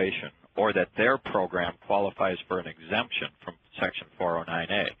situation, or that their program qualifies for an exemption from Section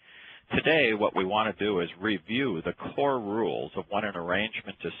 409A. Today, what we want to do is review the core rules of when an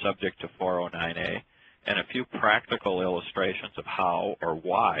arrangement is subject to 409A and a few practical illustrations of how or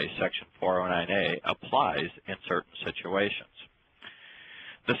why Section 409A applies in certain situations.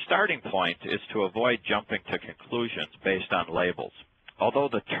 The starting point is to avoid jumping to conclusions based on labels. Although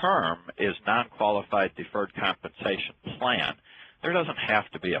the term is non-qualified deferred compensation plan, there doesn't have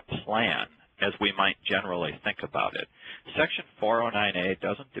to be a plan as we might generally think about it. Section 409A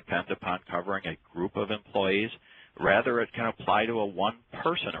doesn't depend upon covering a group of employees. Rather, it can apply to a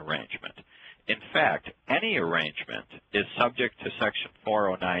one-person arrangement. In fact, any arrangement is subject to Section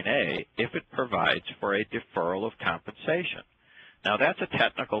 409A if it provides for a deferral of compensation. Now, that's a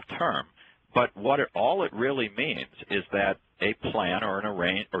technical term, but all it really means is that a plan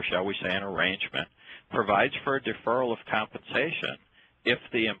or shall we say an arrangement provides for a deferral of compensation if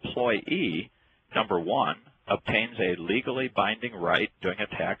the employee, number one, obtains a legally binding right during a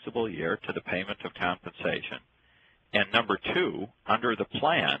taxable year to the payment of compensation, and number two, under the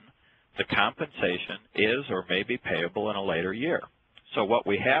plan, the compensation is or may be payable in a later year. So what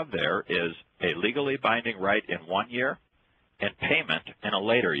we have there is a legally binding right in 1 year and payment in a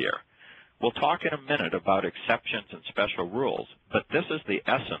later year. We'll talk in a minute about exceptions and special rules, but this is the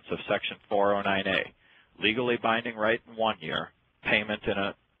essence of Section 409A, legally binding right in 1 year, payment in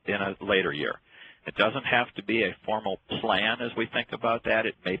a later year. It doesn't have to be a formal plan as we think about that.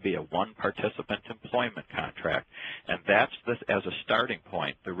 It may be a one-participant employment contract, and that's, as a starting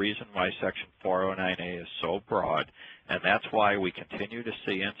point, the reason why Section 409A is so broad, and that's why we continue to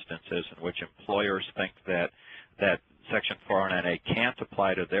see instances in which employers think that Section 409A can't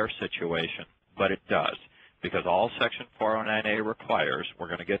apply to their situation, but it does, because all Section 409A requires, we're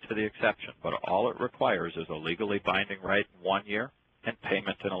going to get to the exception, but all it requires is a legally binding right in 1 year and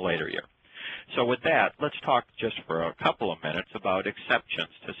payment in a later year. So with that, let's talk just for a couple of minutes about exceptions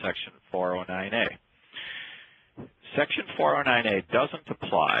to Section 409A. Section 409A doesn't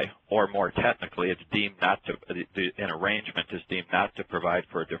apply, or more technically, it's deemed not to, an arrangement is deemed not to provide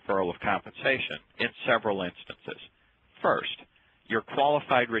for a deferral of compensation in several instances. First, your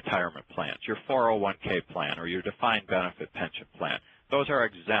qualified retirement plans, your 401k plan, or your defined benefit pension plan, those are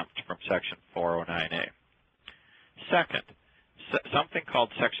exempt from Section 409A. Second, something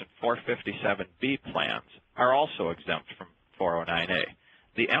called Section 457B plans are also exempt from 409A.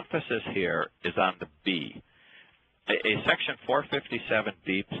 The emphasis here is on the B. A Section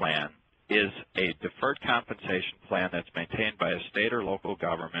 457B plan is a deferred compensation plan that's maintained by a state or local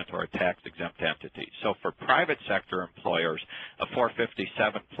government or a tax-exempt entity. So for private sector employers, a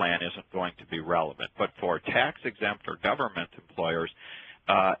 457 plan isn't going to be relevant. But for tax-exempt or government employers,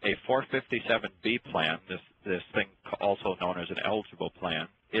 a 457B plan, this thing also known as an eligible plan,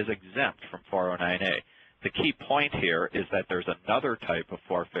 is exempt from 409A. The key point here is that there's another type of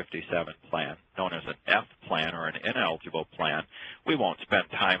 457 plan known as an F plan or an ineligible plan. We won't spend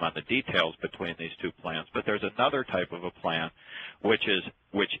time on the details between these two plans, but there's another type of a plan which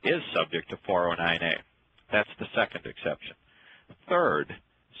is subject to 409A. That's the second exception. Third,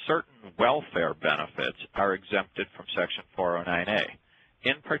 certain welfare benefits are exempted from Section 409A.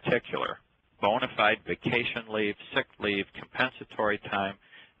 In particular, bona fide vacation leave, sick leave, compensatory time,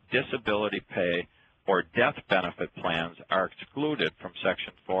 disability pay, or death benefit plans are excluded from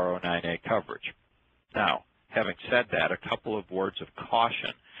Section 409A coverage. Now, having said that, a couple of words of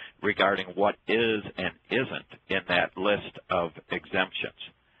caution regarding what is and isn't in that list of exemptions.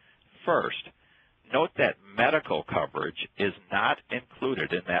 First, note that medical coverage is not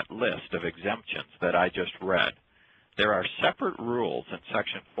included in that list of exemptions that I just read. There are separate rules in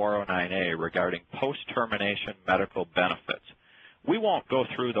Section 409A regarding post-termination medical benefits. We won't go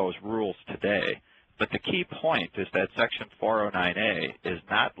through those rules today, but the key point is that Section 409A is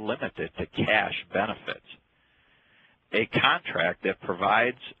not limited to cash benefits. A contract that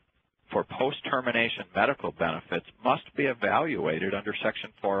provides for post-termination medical benefits must be evaluated under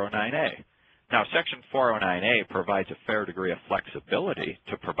Section 409A. Now, Section 409A provides a fair degree of flexibility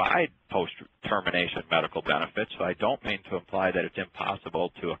to provide post-termination medical benefits, so I don't mean to imply that it's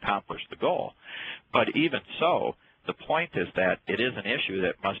impossible to accomplish the goal. But even so, the point is that it is an issue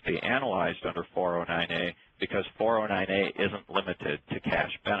that must be analyzed under 409A because 409A isn't limited to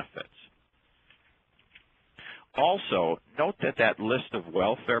cash benefits. Also, note that that list of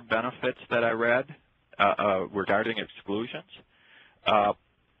welfare benefits that I read regarding exclusions,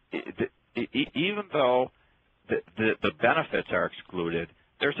 even though the benefits are excluded,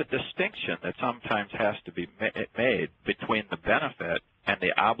 there's a distinction that sometimes has to be made between the benefit and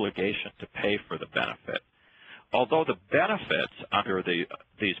the obligation to pay for the benefit. Although the benefits under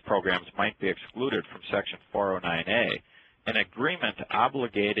these programs might be excluded from Section 409A, an agreement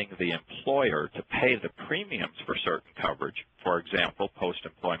obligating the employer to pay the premiums for certain coverage, for example,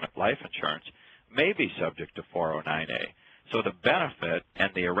 post-employment life insurance, may be subject to 409A. So the benefit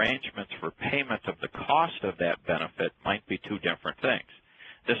and the arrangements for payment of the cost of that benefit might be two different things.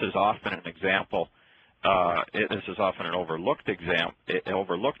 This is often an example. This is often an overlooked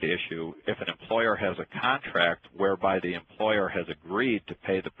issue if an employer has a contract whereby the employer has agreed to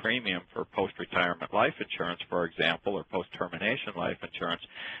pay the premium for post-retirement life insurance, for example, or post-termination life insurance.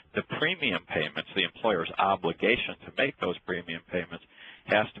 The premium payments, the employer's obligation to make those premium payments,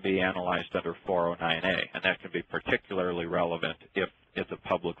 has to be analyzed under 409A, and that can be particularly relevant if it's a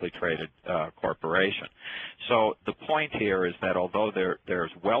publicly traded corporation. So the point here is that although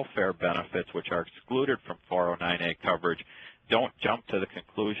there's welfare benefits which are excluded from 409A coverage, don't jump to the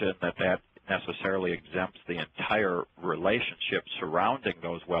conclusion that that necessarily exempts the entire relationship surrounding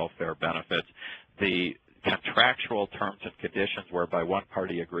those welfare benefits. The contractual terms and conditions whereby one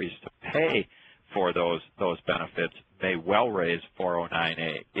party agrees to pay for those benefits may well raise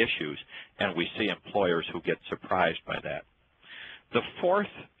 409A issues, and we see employers who get surprised by that. The fourth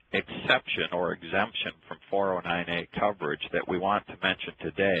exception or exemption from 409A coverage that we want to mention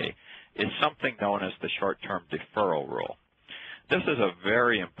today is something known as the short-term deferral rule. This is a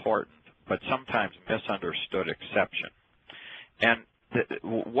very important but sometimes misunderstood exception. And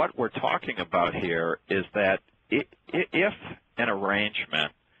what we're talking about here is that if an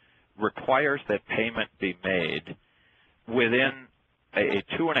arrangement requires that payment be made within a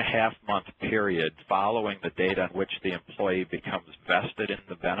 2.5-month period following the date on which the employee becomes vested in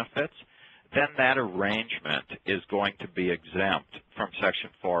the benefits, then that arrangement is going to be exempt from Section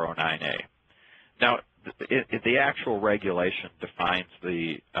 409A. Now, the actual regulation defines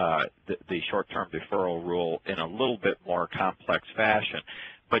the short-term deferral rule in a little bit more complex fashion,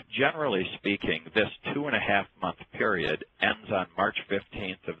 but generally speaking, this 2.5-month period ends on March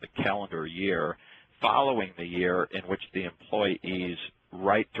 15th of the calendar year following the year in which the employee's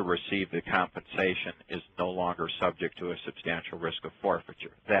right to receive the compensation is no longer subject to a substantial risk of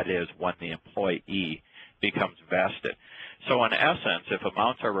forfeiture. That is, when the employee becomes vested. So in essence, if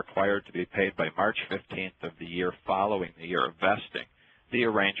amounts are required to be paid by March 15th of the year following the year of vesting, the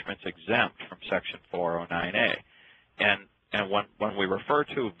arrangement's exempt from Section 409A. And when we refer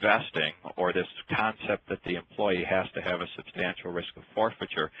to vesting, or this concept that the employee has to have a substantial risk of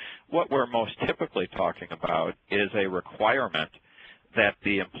forfeiture, what we're most typically talking about is a requirement that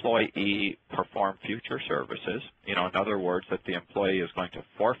the employee perform future services. In other words, that the employee is going to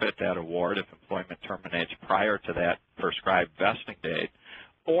forfeit that award if employment terminates prior to that prescribed vesting date,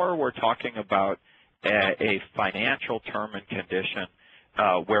 or we're talking about a financial term and condition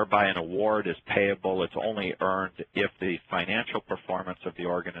whereby an award is payable. It's only earned if the financial performance of the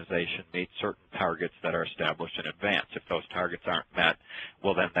organization meets certain targets that are established in advance. If those targets aren't met,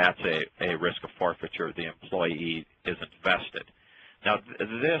 well, then that's a risk of forfeiture. The employee isn't vested. Now,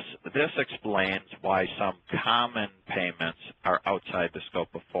 this explains why some common payments are outside the scope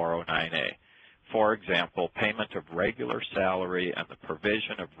of 409A. For example, payment of regular salary and the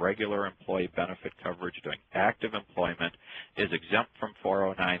provision of regular employee benefit coverage during active employment is exempt from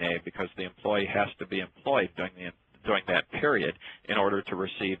 409A because the employee has to be employed during that period in order to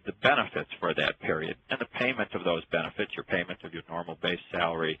receive the benefits for that period. And the payment of those benefits, your payment of your normal base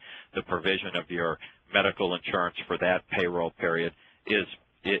salary, the provision of your medical insurance for that payroll period,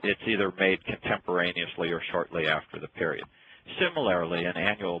 it's either made contemporaneously or shortly after the period. Similarly, an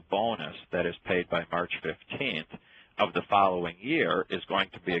annual bonus that is paid by March 15th of the following year is going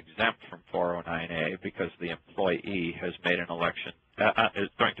to be exempt from 409A because the employee has made an election, is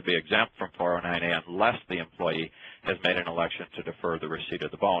going to be exempt from 409A unless the employee has made an election to defer the receipt of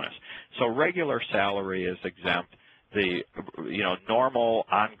the bonus. So regular salary is exempt. The normal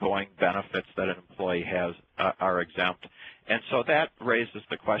ongoing benefits that an employee has are exempt. And so that raises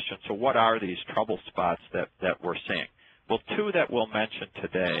the question, so what are these trouble spots that we're seeing? Well, two that we'll mention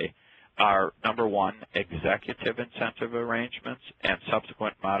today are, number one, executive incentive arrangements and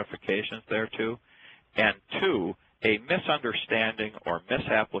subsequent modifications thereto, and two, a misunderstanding or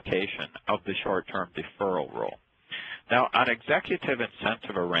misapplication of the short-term deferral rule. Now, on executive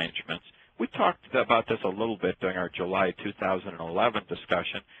incentive arrangements, we talked about this a little bit during our July 2011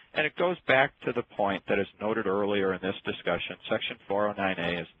 discussion, and it goes back to the point that is noted earlier in this discussion. Section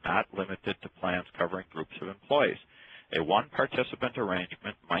 409A is not limited to plans covering groups of employees. A one-participant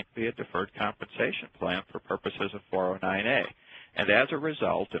arrangement might be a deferred compensation plan for purposes of 409A, and as a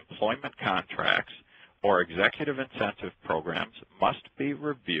result, employment contracts or executive incentive programs must be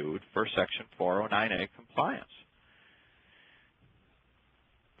reviewed for Section 409A compliance.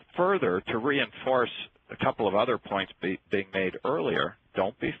 Further, to reinforce a couple of other points being made earlier,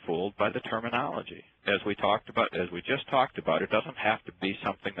 don't be fooled by the terminology. As we just talked about, it doesn't have to be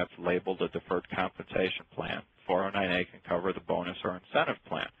something that's labeled a deferred compensation plan. 409A can cover the bonus or incentive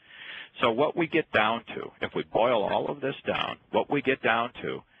plan. So what we get down to, if we boil all of this down, what we get down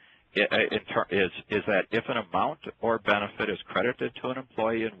to is that if an amount or benefit is credited to an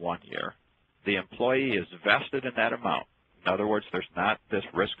employee in 1 year, the employee is vested in that amount. In other words, there's not this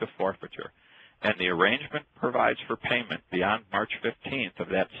risk of forfeiture. And the arrangement provides for payment beyond March 15th of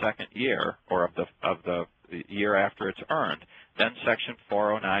that second year or of the year after it's earned, then Section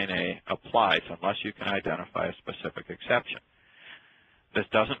 409A applies unless you can identify a specific exception. This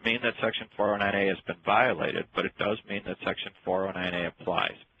doesn't mean that Section 409A has been violated, but it does mean that Section 409A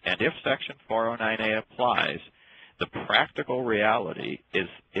applies. And if Section 409A applies, the practical reality is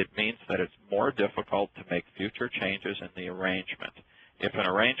it means that it's more difficult to make future changes in the arrangement. If an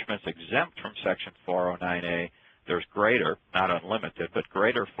arrangement is exempt from Section 409A, there's greater, not unlimited, but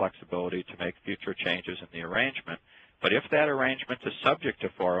greater flexibility to make future changes in the arrangement. But if that arrangement is subject to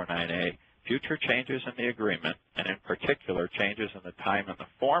 409A, future changes in the agreement, and in particular changes in the time and the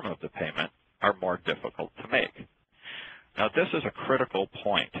form of the payment, are more difficult to make. Now, this is a critical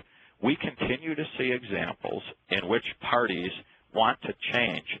point. We continue to see examples in which parties want to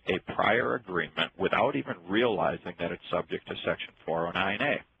change a prior agreement without even realizing that it's subject to Section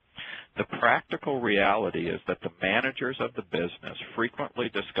 409A. The practical reality is that the managers of the business frequently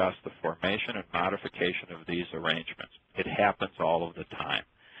discuss the formation and modification of these arrangements. It happens all of the time.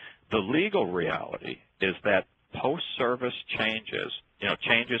 The legal reality is that post-service changes,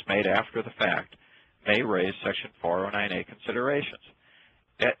 changes made after the fact, may raise Section 409A considerations.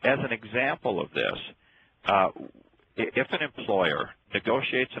 As an example of this, if an employer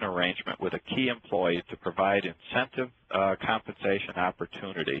negotiates an arrangement with a key employee to provide incentive compensation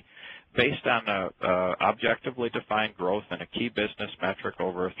opportunity based on objectively defined growth in a key business metric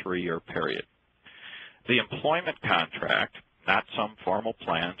over a 3-year period, the employment contract, not some formal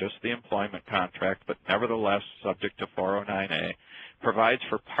plan, just the employment contract, but nevertheless subject to 409A, provides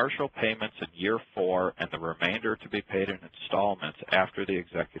for partial payments in year 4 and the remainder to be paid in installments after the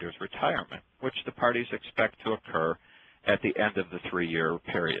executive's retirement, which the parties expect to occur at the end of the 3-year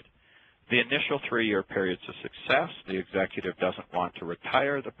period. The initial 3-year period's a success. The executive doesn't want to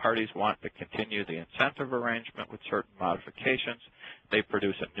retire. The parties want to continue the incentive arrangement with certain modifications. They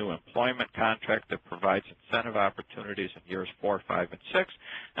produce a new employment contract that provides incentive opportunities in years 4, 5, and 6.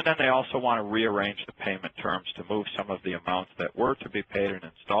 And then they also want to rearrange the payment terms to move some of the amounts that were to be paid in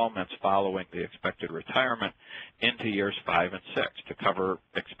installments following the expected retirement into years 5 and 6 to cover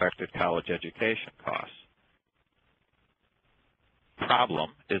expected college education costs. Problem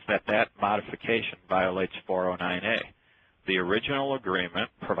is that modification violates 409A. The original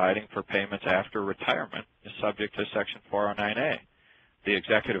agreement providing for payments after retirement is subject to Section 409A. The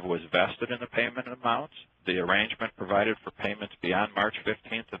executive was vested in the payment amounts. The arrangement provided for payments beyond March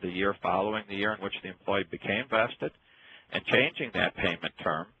 15th of the year following the year in which the employee became vested, and changing that payment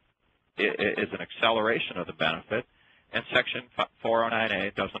term is an acceleration of the benefit, and Section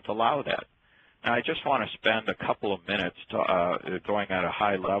 409A doesn't allow that. Now, I just want to spend a couple of minutes going at a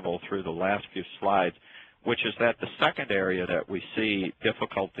high level through the last few slides, which is that the second area that we see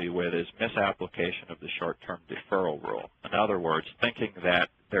difficulty with is misapplication of the short-term deferral rule. In other words, thinking that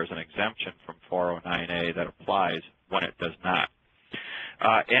there's an exemption from 409A that applies when it does not.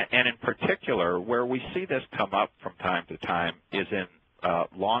 And in particular, where we see this come up from time to time is in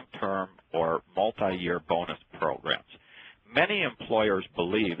long-term or multi-year bonus programs. Many employers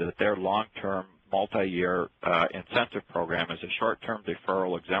believe that their long-term multi-year incentive program is a short-term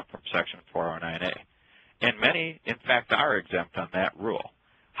deferral exempt from Section 409A. And many, in fact, are exempt on that rule.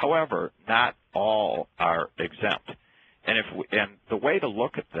 However, not all are exempt. And the way to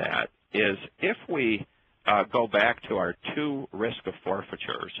look at that is if we go back to our 2 risk of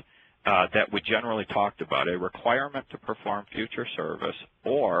forfeitures that we generally talked about, a requirement to perform future service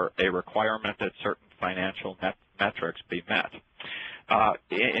or a requirement that certain financial metrics be met.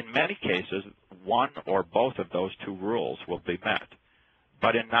 In many cases, one or both of those 2 rules will be met,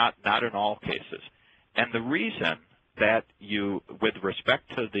 but not in all cases. And the reason that with respect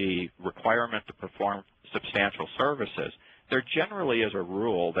to the requirement to perform substantial services, there generally is a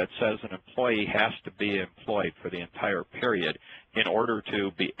rule that says an employee has to be employed for the entire period in order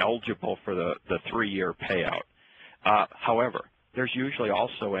to be eligible for the 3-year payout. However, there's usually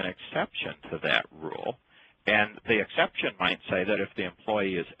also an exception to that rule. And the exception might say that if the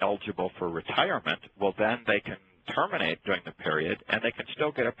employee is eligible for retirement, well, then they can terminate during the period and they can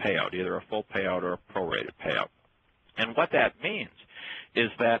still get a payout, either a full payout or a prorated payout. And what that means is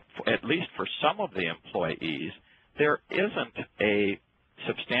that, at least for some of the employees, there isn't a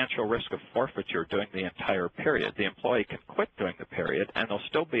substantial risk of forfeiture during the entire period. The employee can quit during the period and they'll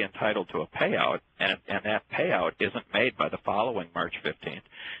still be entitled to a payout, and that payout isn't made by the following March 15th.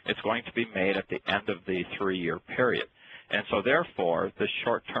 It's going to be made at the end of the 3-year period. And so therefore, the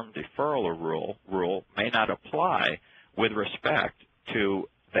short-term deferral rule may not apply with respect to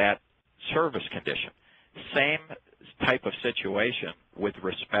that service condition. Same type of situation with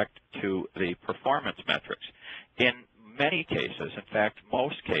respect to the performance metrics. In many cases, in fact,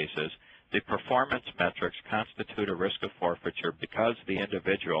 most cases, the performance metrics constitute a risk of forfeiture because the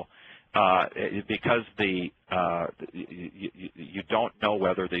individual, you don't know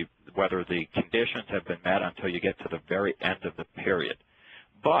whether the conditions have been met until you get to the very end of the period.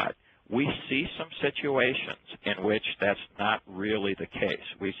 But we see some situations in which that's not really the case.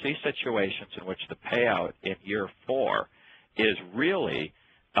 We see situations in which the payout in year 4 is really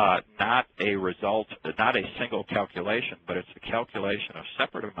not a single calculation, but it's a calculation of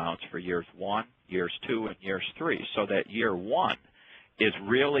separate amounts for years 1, years 2, and years 3, so that year 1 is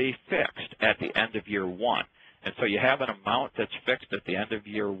really fixed at the end of year one. And so you have an amount that's fixed at the end of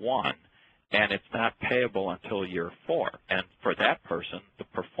year one, and it's not payable until year four. And for that person, the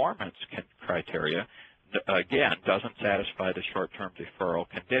performance criteria, again, doesn't satisfy the short-term deferral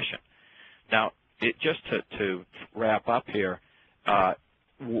condition. Now, just to wrap up here,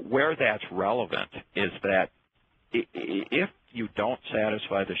 where that's relevant is that if you don't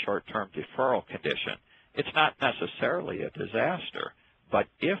satisfy the short-term deferral condition, it's not necessarily a disaster. But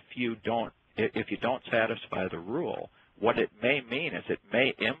if you don't satisfy the rule, what it may mean is it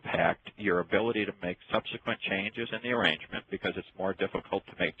may impact your ability to make subsequent changes in the arrangement, because it's more difficult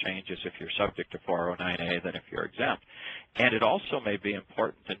to make changes if you're subject to 409A than if you're exempt. And it also may be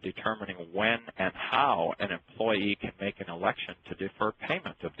important in determining when and how an employee can make an election to defer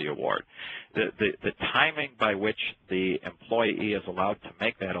payment of the award. The timing by which the employee is allowed to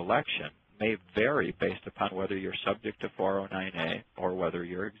make that election may vary based upon whether you're subject to 409A or whether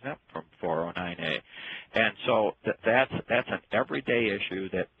you're exempt from 409A. And so that's an everyday issue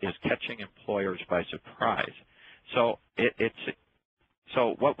that is catching employers by surprise. So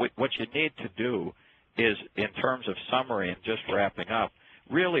what you need to do is, in terms of summary and just wrapping up,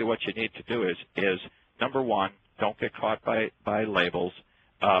 really what you need to do is number one, don't get caught by labels.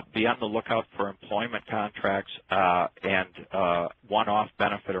 Be on the lookout for employment contracts and one-off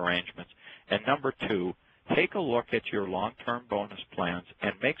benefit arrangements. And number two, take a look at your long-term bonus plans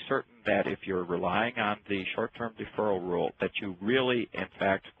and make certain that if you're relying on the short-term deferral rule, that you really, in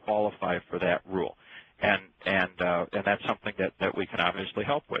fact, qualify for that rule. And that's something that we can obviously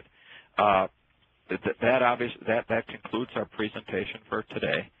help with. That concludes our presentation for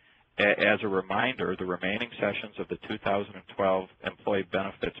today. As a reminder, the remaining sessions of the 2012 Employee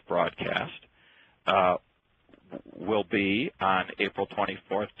Benefits broadcast will be on April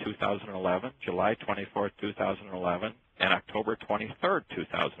 24th, 2011, July 24th, 2011, and October 23rd,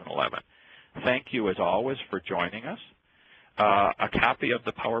 2011. Thank you, as always, for joining us. A copy of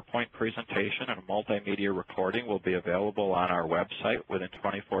the PowerPoint presentation and a multimedia recording will be available on our website within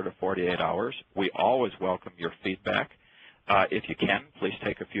 24 to 48 hours. We always welcome your feedback. If you can, please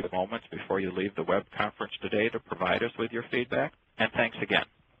take a few moments before you leave the web conference today to provide us with your feedback. And thanks again.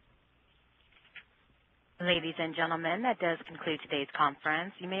 Ladies and gentlemen, that does conclude today's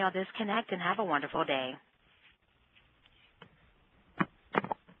conference. You may all disconnect and have a wonderful day.